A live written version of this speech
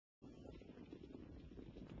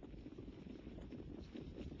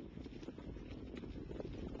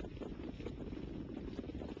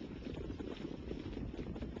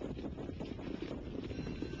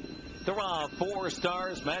Hurrah, 4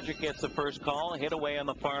 Stars. Magic gets the first call. Hit away on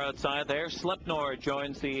the far outside there. Slepnor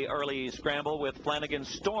joins the early scramble with Flanagan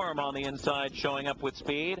Storm on the inside showing up with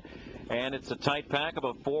speed. And it's a tight pack,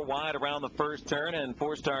 about 4 wide around the first turn, and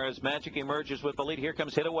 4 Stars Magic emerges with the lead. Here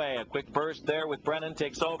comes Hit Away. A quick burst there with Brennan,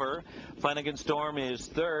 takes over. Flanagan Storm is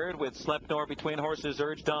third, with Slepnor between horses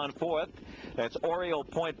urged on fourth. That's Oriole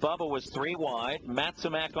Point Bubba was 3 wide.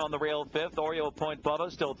 Matsumak on the rail fifth. Oriole Point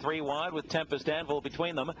Bubba still 3 wide with Tempest Anvil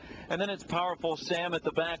between them. And then it's Powerful Sam at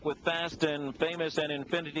the back with Fast and Famous and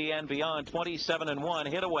Infinity and Beyond,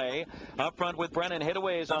 27-1. Hit Away up front with Brennan. Hit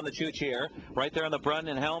Away is on the chooch here. Right there on the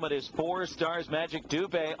Brennan helmet is 4 Stars Magic.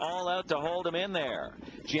 Dubé all out to hold him in there.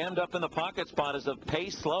 Jammed up in the pocket spot as the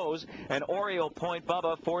pace slows, and Oriole Point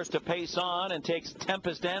Bubba forced to pace on and takes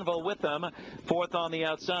Tempest Anvil with them. Fourth on the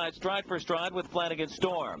outside, stride for stride with Flanagan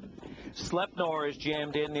Storm. Slepnor is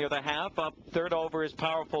jammed in near the half. Up third over is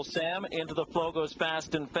Powerful Sam. Into the flow goes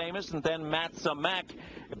Fast and Famous, and then Matsumak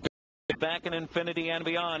back in Infinity and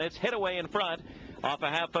Beyond. It's Hit Away in front. Off a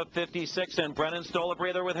half up 56, and Brennan stole a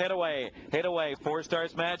breather with Hit Away. Hit Away, 4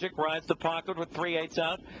 Stars Magic rides the pocket with 3/8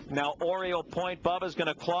 out. Now Oriole Point Bubba's going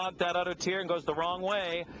to clog that outer tier and goes the wrong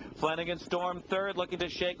way. Flanagan Storm third, looking to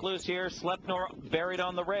shake loose here. Slepnor buried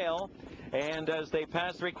on the rail. And as they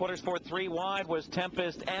pass 3/4 for 3 wide was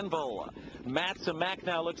Tempest Anvil. Matsumak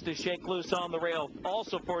now looks to shake loose on the rail.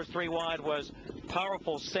 Also for 3 wide was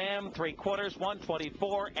Powerful Sam, 3/4,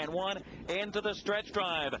 124-1 into the stretch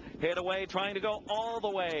drive. Hit Away trying to go all the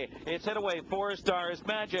way. It's Hit Away, 4 Stars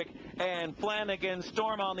Magic, and Flanagan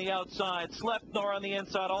Storm on the outside. Slepnor on the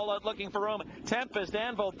inside, all out looking for room. Tempest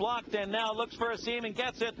Anvil blocked and now looks for a seam and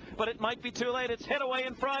gets it, but it might be too late. It's Hit Away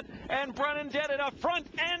in front, and Brennan did it. A front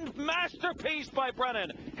end masterpiece by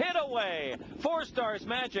Brennan. Hit Away, 4 Stars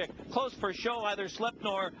Magic. Close for show, either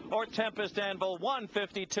Slepnor or Tempest Anvil.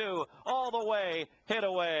 152 all the way. Hit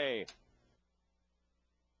Away.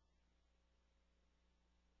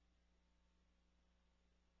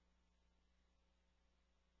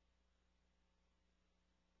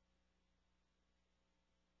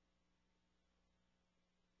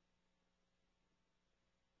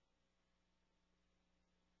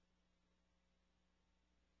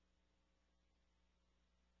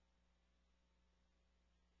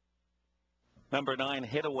 Number 9,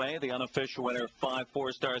 Hit Away, the unofficial winner, 5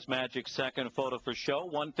 4 Stars Magic, second photo for show,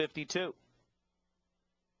 152.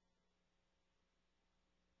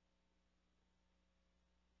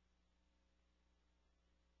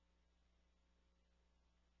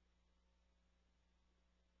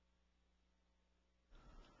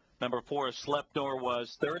 Number 4, Slepnor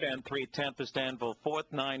was third, and 3 Tempest Anvil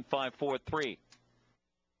fourth, 9 5 4 3.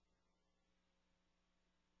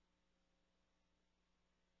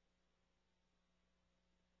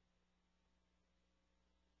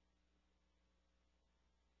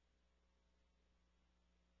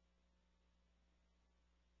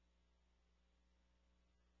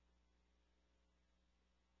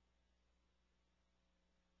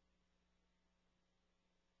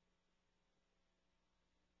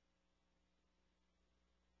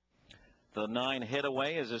 The 9, Hit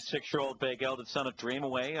Away, is a 6-year-old bay gelded son of Dream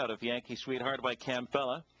Away out of Yankee Sweetheart by Cam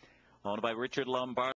Fella, owned by Richard Lombard.